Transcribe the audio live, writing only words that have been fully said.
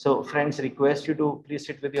So friends, request you to please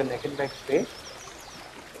sit with your neck and back straight.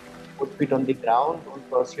 Put feet on the ground, don't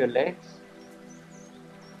cross your legs.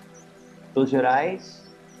 Close your eyes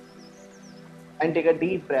and take a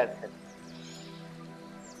deep breath in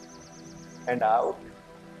and out.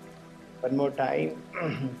 One more time.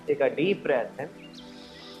 Take a deep breath in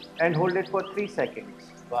and hold it for 3 seconds.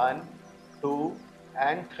 1, 2,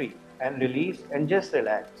 and 3. And release and just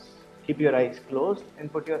relax. Keep your eyes closed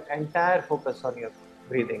and put your entire focus on your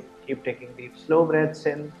breathing. Keep taking deep, slow breaths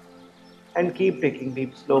in and keep taking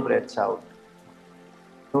deep, slow breaths out.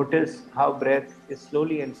 Notice how breath is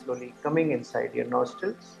slowly and slowly coming inside your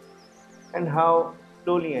nostrils and how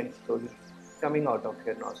slowly and slowly coming out of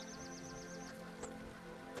your nostrils.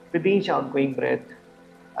 With each outgoing breath,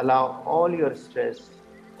 allow all your stress,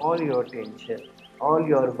 all your tension, all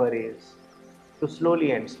your worries to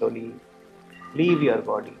slowly and slowly leave your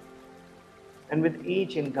body. And with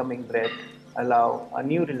each incoming breath, allow a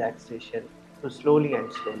new relaxation to slowly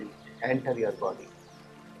and slowly enter your body.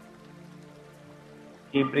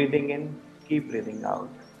 Keep breathing in, keep breathing out.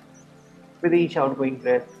 With each outgoing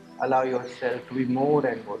breath, allow yourself to be more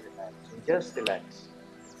and more relaxed. And just relax,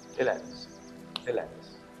 relax, relax.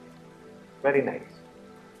 Very nice.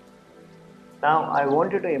 Now, I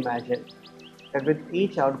want you to imagine that with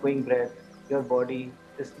each outgoing breath, your body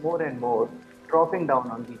is more and more dropping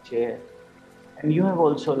down on the chair. And you have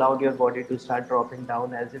also allowed your body to start dropping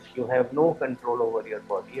down as if you have no control over your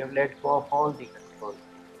body. You have let go of all the control.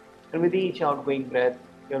 And with each outgoing breath,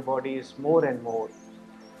 your body is more and more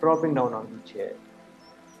dropping down on the chair.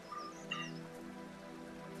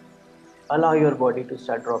 Allow your body to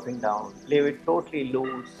start dropping down. Leave it totally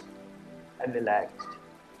loose and relaxed.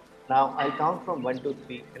 Now I'll count from 1 to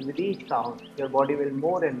 3, and with each count, your body will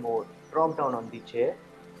more and more drop down on the chair.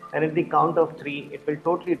 And at the count of 3, it will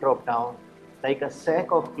totally drop down like a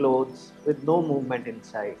sack of clothes with no movement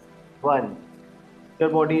inside. 1. Your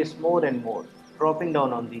body is more and more dropping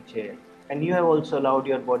down on the chair. And you have also allowed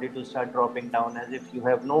your body to start dropping down as if you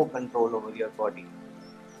have no control over your body.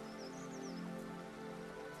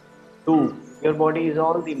 2. Your body is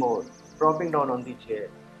all the more dropping down on the chair.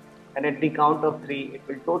 And at the count of 3, it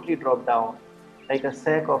will totally drop down like a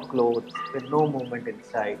sack of clothes with no movement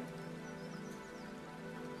inside.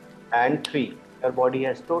 And 3, your body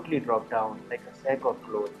has totally dropped down like a sack of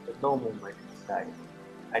clothes with no movement inside.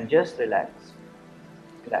 And just relax,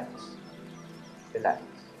 relax, relax.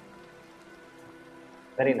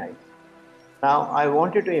 Very nice. Now I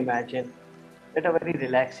want you to imagine that a very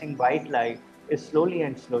relaxing white light is slowly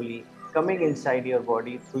and slowly coming inside your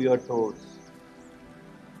body through your toes.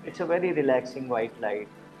 It's a very relaxing white light,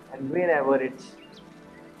 and wherever it's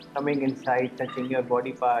coming inside, touching your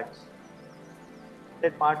body parts,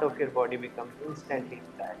 that part of your body becomes instantly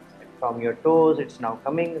relaxed. And from your toes, it's now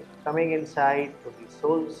coming inside to the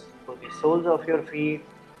soles of your feet,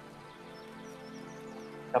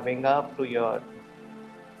 coming up to your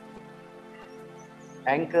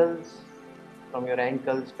ankles, from your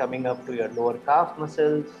ankles coming up to your lower calf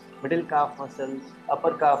muscles, middle calf muscles,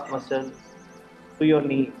 upper calf muscles, to your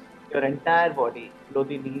knees. Your entire body below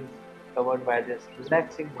the knees covered by this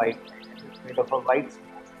relaxing white light. It's made of a white smoke.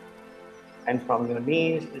 And from your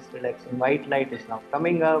knees, this relaxing white light is now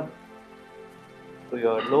coming up to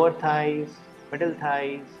your lower thighs, middle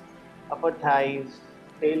thighs, upper thighs,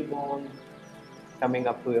 tailbone, coming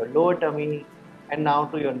up to your lower tummy, and now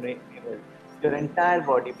to your navel. Your entire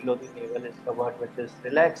body below the navel is covered with this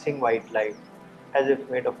relaxing white light as if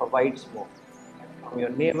made of a white smoke. And from your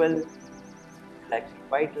navel, relaxing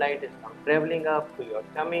white light is now traveling up to your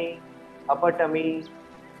tummy, upper tummy,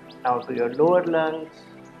 now to your lower lungs,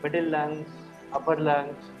 middle lungs, upper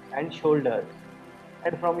lungs, and shoulders.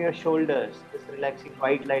 And from your shoulders, this relaxing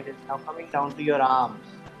white light is now coming down to your arms,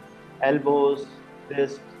 elbows,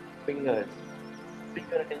 wrists, fingers. Bring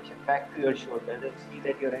your attention back to your shoulders and see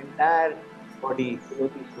that your entire body below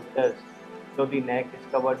the shoulders, below the neck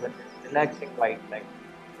is covered with this relaxing white light,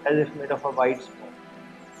 as if made of a white smoke.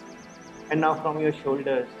 And now from your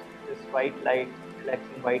shoulders, this white light,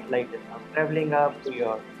 relaxing white light is now traveling up to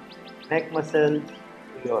your neck muscles,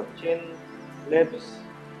 to your chin, lips,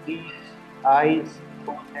 teeth, eyes,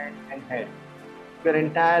 forehead, and head. Your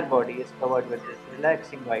entire body is covered with this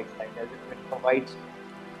relaxing white light as if made of a white smoke.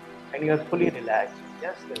 And you are fully relaxed.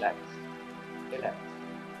 Just relax, relax,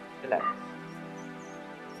 relax.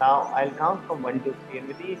 Now I'll count from 1 to 3, and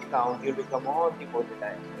with each count you'll become more and more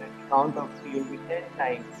relaxed. And at the count of 3, you'll be 10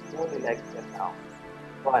 times more relaxed than now.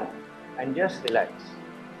 1, and just relax,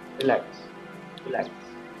 relax, relax.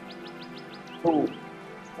 2,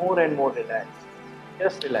 more and more relaxed.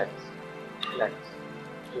 Just relax, relax,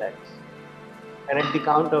 relax. And at the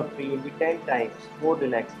count of three, you'll be 10 times more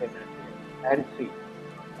relaxed than earlier. And three.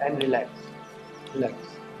 And relax. Relax.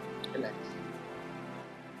 Relax.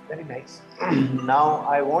 Very nice. Now,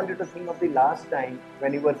 I want you to think of the last time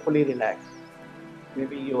when you were fully relaxed.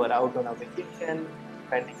 Maybe you were out on a vacation,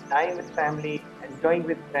 spending time with family, enjoying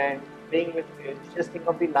with friends, playing with kids. Just think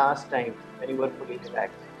of the last time when you were fully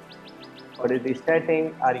relaxed. What is the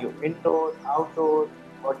setting? Are you indoor, outdoor?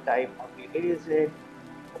 What time of the day is it?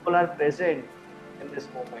 People are present in this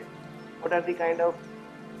moment. What are the kind of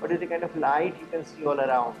what is the kind of light you can see all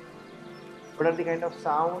around? What are the kind of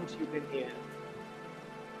sounds you can hear?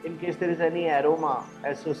 In case there is any aroma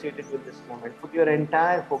associated with this moment, put your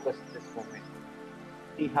entire focus in this moment.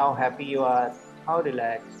 See how happy you are, how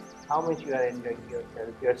relaxed, how much you are enjoying yourself.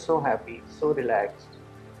 You are so happy, so relaxed.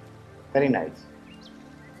 Very nice.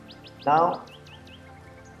 Now,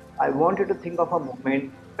 I want you to think of a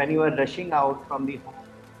moment when you are rushing out from the home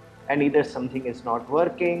and either something is not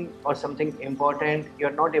working or something important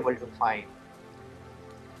you're not able to find.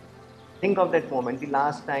 Think of that moment, the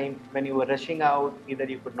last time when you were rushing out, either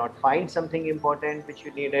you could not find something important which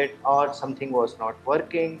you needed or something was not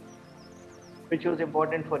working, which was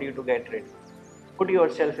important for you to get rid. Put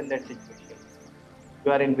yourself in that situation.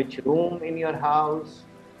 You are in which room in your house?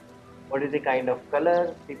 What is the kind of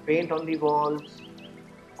color, the paint on the walls?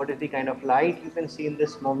 What is the kind of light you can see in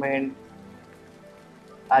this moment?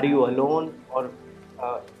 Are you alone or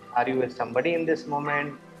are you with somebody in this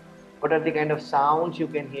moment? What are the kind of sounds you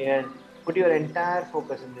can hear? Put your entire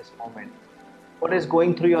focus in this moment. What is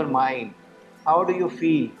going through your mind? How do you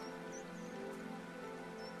feel?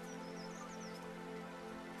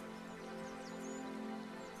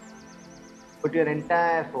 Put your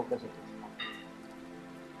entire focus in this moment.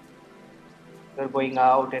 You're going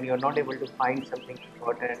out and you're not able to find something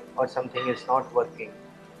important or something is not working.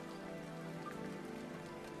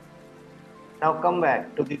 Now come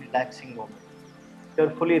back to the relaxing moment.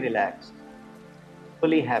 You're fully relaxed,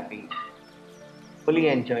 fully happy, fully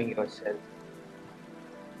enjoying yourself.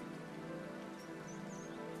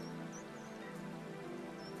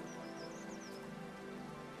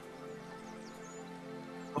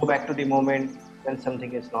 Go back to the moment when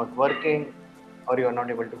something is not working or you're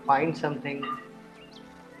not able to find something.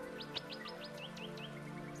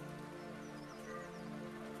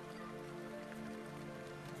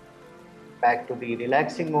 Back to the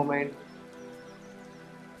relaxing moment.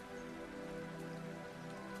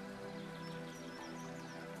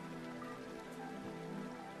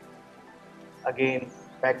 Again,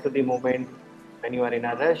 back to the moment when you are in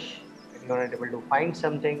a rush, when you are not able to find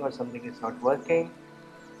something or something is not working.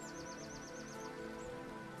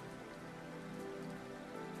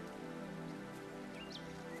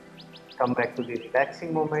 Come back to the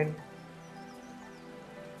relaxing moment.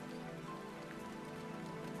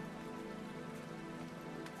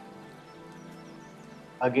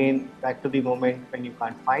 Again, back to the moment when you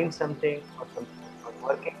can't find something or something is not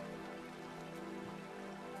working.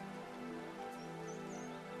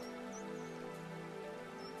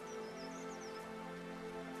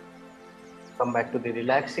 Come back to the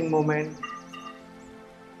relaxing moment.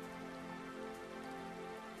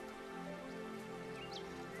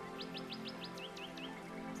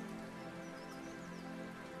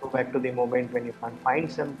 Go back to the moment when you can't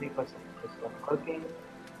find something or something is not working.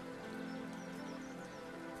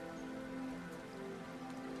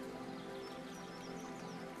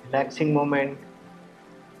 Relaxing moment.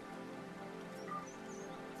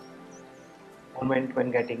 Moment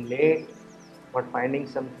when getting late, not finding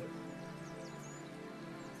something.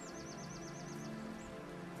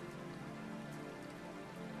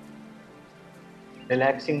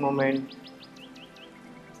 Relaxing moment.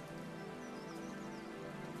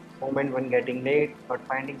 Moment when getting late, not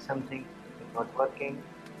finding something, something not working.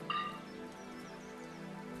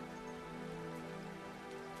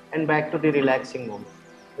 And back to the relaxing moment.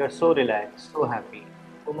 You are so relaxed, so happy,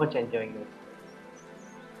 so much enjoying it.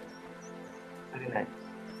 Very nice.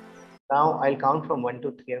 Now I'll count from 1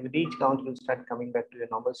 to 3, and with each count, you'll start coming back to your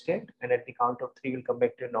normal state. And at the count of 3, you'll come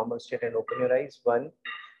back to your normal state and open your eyes. 1,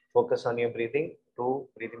 focus on your breathing. 2,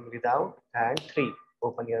 breathe in, breathe out. And 3,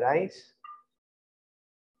 open your eyes.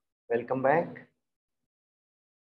 Welcome back.